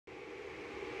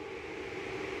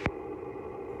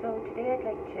Today I'd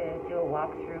like to do a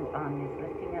walkthrough on this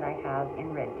listing that I have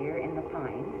in Red Deer in the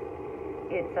Pines.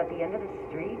 It's at the end of the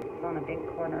street, it's on a big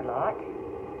corner lot,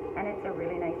 and it's a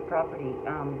really nice property.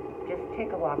 Just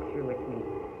take a walk through with me.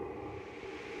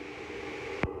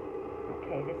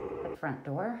 Okay, this is the front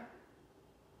door.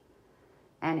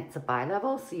 And it's a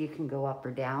bi-level, so you can go up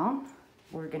or down.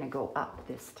 We're gonna go up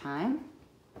this time.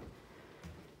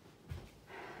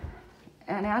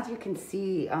 And as you can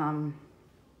see,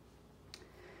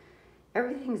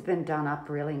 everything's been done up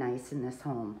really nice in this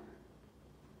home.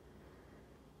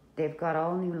 They've got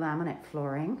all new laminate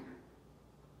flooring.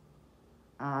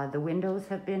 The windows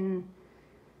have been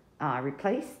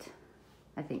replaced,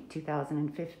 I think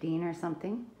 2015 or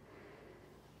something.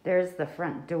 There's the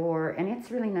front door, and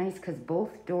it's really nice because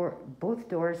both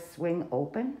doors swing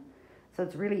open, so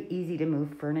it's really easy to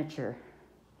move furniture.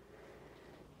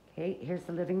 Okay, here's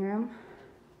the living room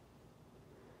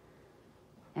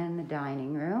and the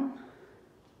dining room.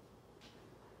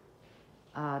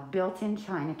 Built-in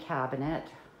china cabinet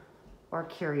or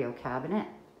curio cabinet.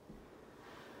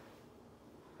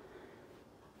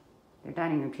 Their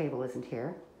dining room table isn't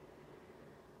here.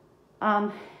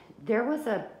 There was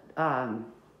a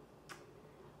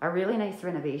really nice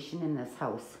renovation in this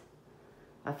house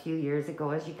a few years ago.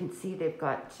 As you can see, they've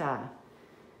got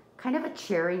kind of a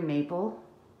cherry maple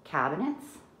cabinets,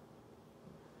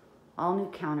 all new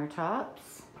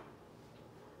countertops.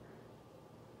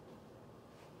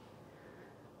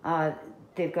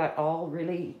 They've got all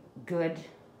really good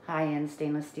high-end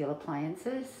stainless steel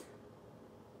appliances.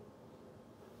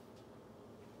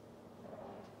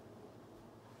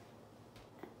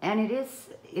 And it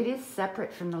is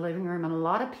separate from the living room, and a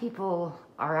lot of people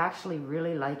are actually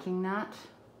really liking that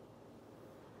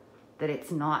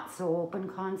it's not so open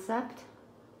concept.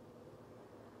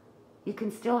 You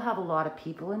can still have a lot of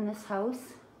people in this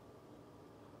house,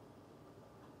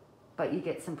 but you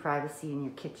get some privacy in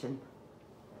your kitchen,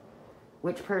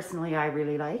 which personally I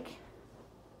really like.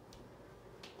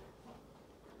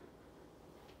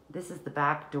 This is the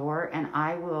back door, and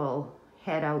I will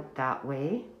head out that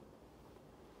way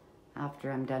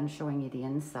after I'm done showing you the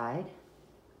inside.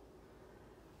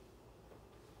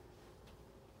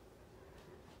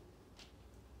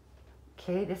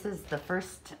 Okay, this is the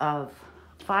first of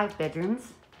 5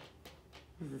 bedrooms.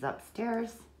 This is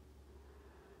upstairs.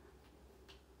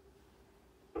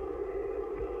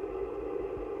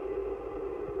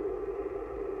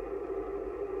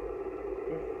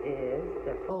 This is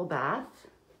the full bath.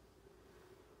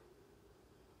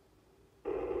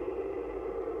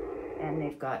 And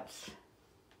they've got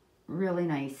really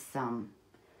nice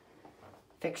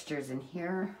fixtures in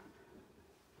here.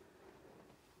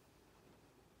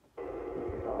 This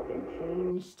has all been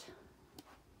changed.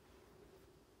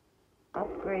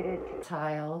 Upgraded to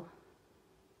tile.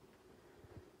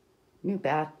 New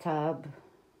bathtub.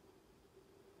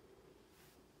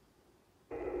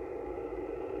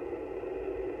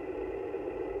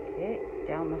 Okay,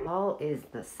 down the hall is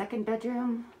the second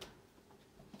bedroom.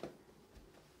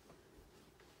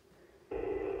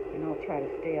 And I'll try to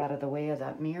stay out of the way of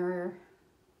that mirror.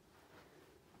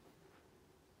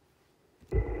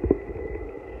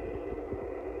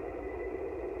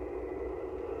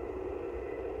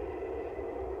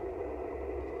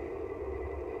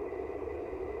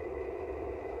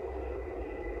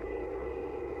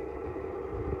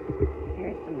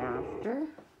 Here's the master.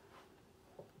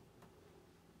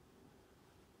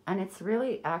 And it's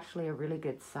really actually a really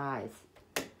good size.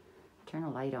 Turn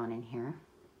a light on in here.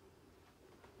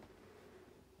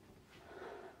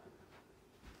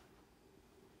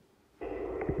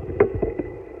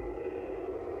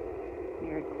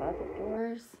 Mirrored closet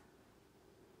doors.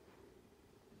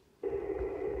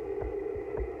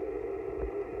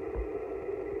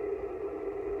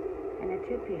 And a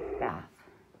 2-piece bath.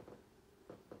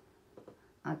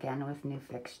 Again with new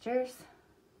fixtures.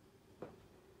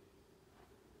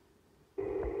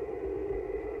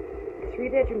 3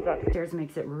 bedrooms upstairs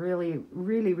makes it really,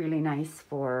 really, really nice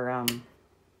for,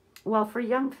 well, for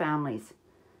young families.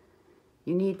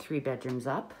 You need 3 bedrooms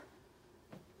up.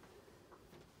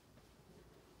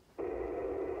 Okay,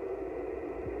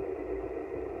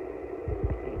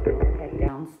 we'll head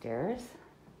downstairs.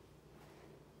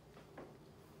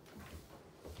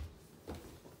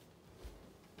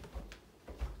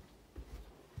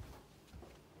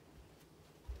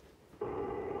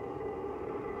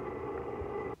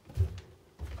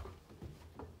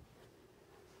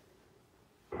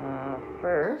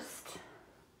 First,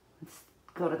 let's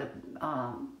go to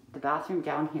the bathroom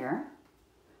down here.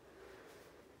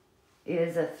 It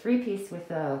is a 3-piece with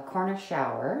a corner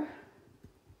shower.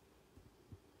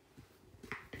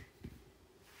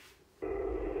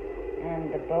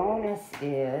 And the bonus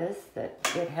is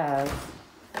that it has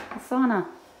a sauna.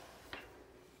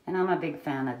 And I'm a big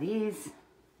fan of these.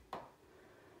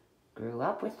 Grew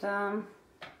up with them.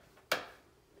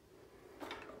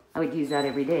 I would use that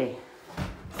every day.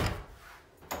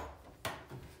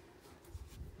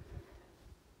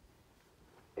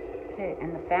 Okay,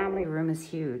 and the family room is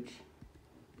huge.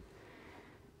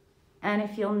 And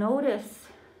if you'll notice,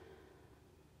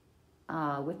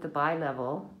 with the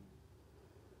bi-level,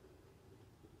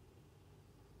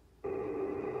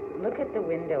 look at the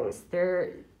windows.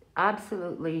 They're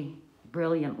absolutely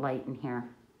brilliant light in here.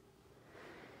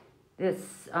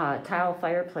 This tile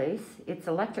fireplace, it's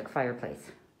electric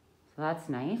fireplace. So that's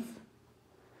nice.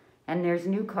 And there's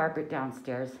new carpet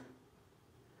downstairs.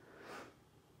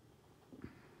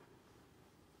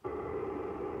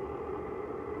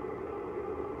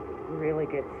 Really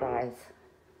good size.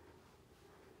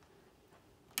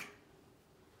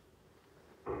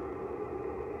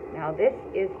 Now this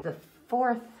is the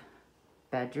 4th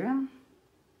bedroom.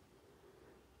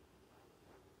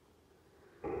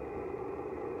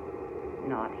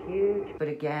 Not huge, but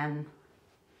again,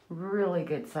 really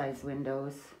good size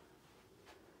windows.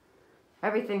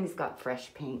 Everything's got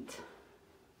fresh paint.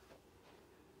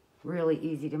 Really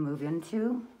easy to move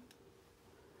into.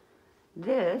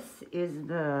 This is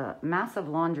the massive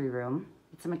laundry room.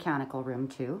 It's a mechanical room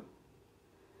too.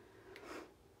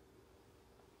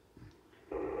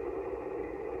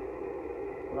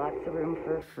 Lots of room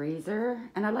for a freezer.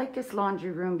 And I like this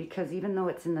laundry room because even though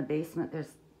it's in the basement,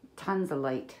 there's tons of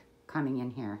light coming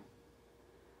in here.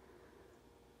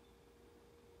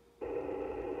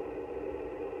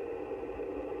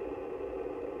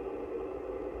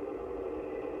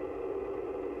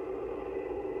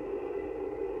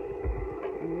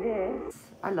 And this,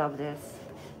 I love this.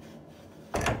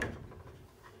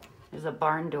 There's a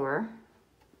barn door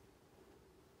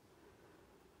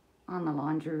on the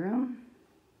laundry room.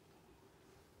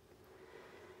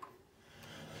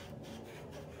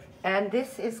 And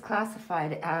this is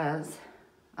classified as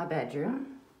a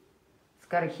bedroom. It's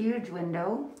got a huge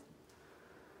window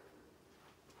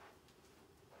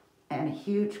and a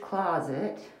huge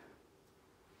closet,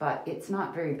 but it's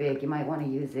not very big. You might want to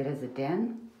use it as a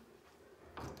den.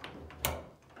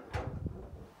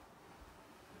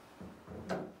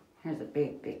 Here's a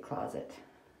big, big closet.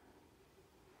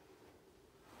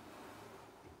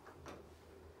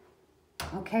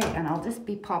 Okay, and I'll just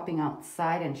be popping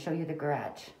outside and show you the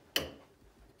garage.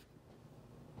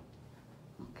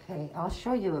 Okay, I'll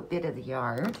show you a bit of the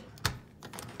yard.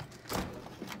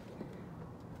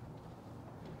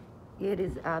 It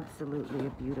is absolutely a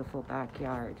beautiful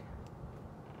backyard.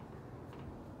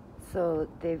 So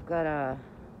they've got a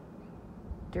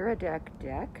Duradeck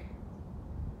deck,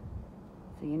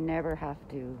 so you never have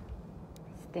to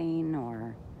stain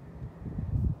or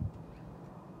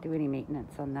do any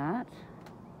maintenance on that.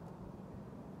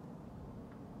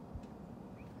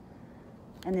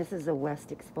 And this is a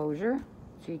west exposure,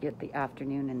 so you get the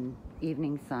afternoon and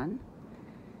evening sun.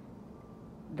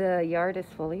 The yard is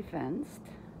fully fenced,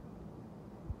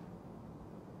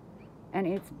 and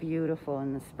it's beautiful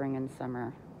in the spring and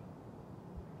summer.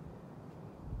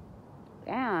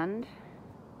 And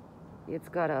it's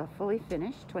got a fully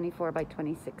finished 24 by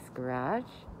 26 garage.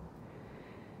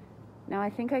 Now I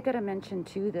think I gotta mention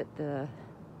too that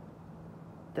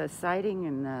the siding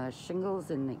and the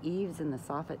shingles and the eaves and the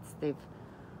soffits, they've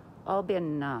all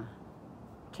been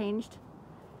changed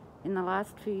in the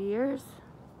last few years.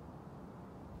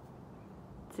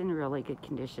 It's in really good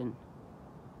condition.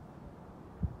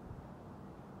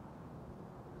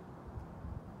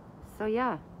 So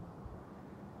yeah,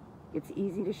 it's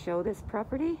easy to show this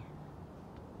property.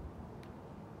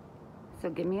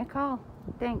 So give me a call.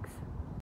 Thanks.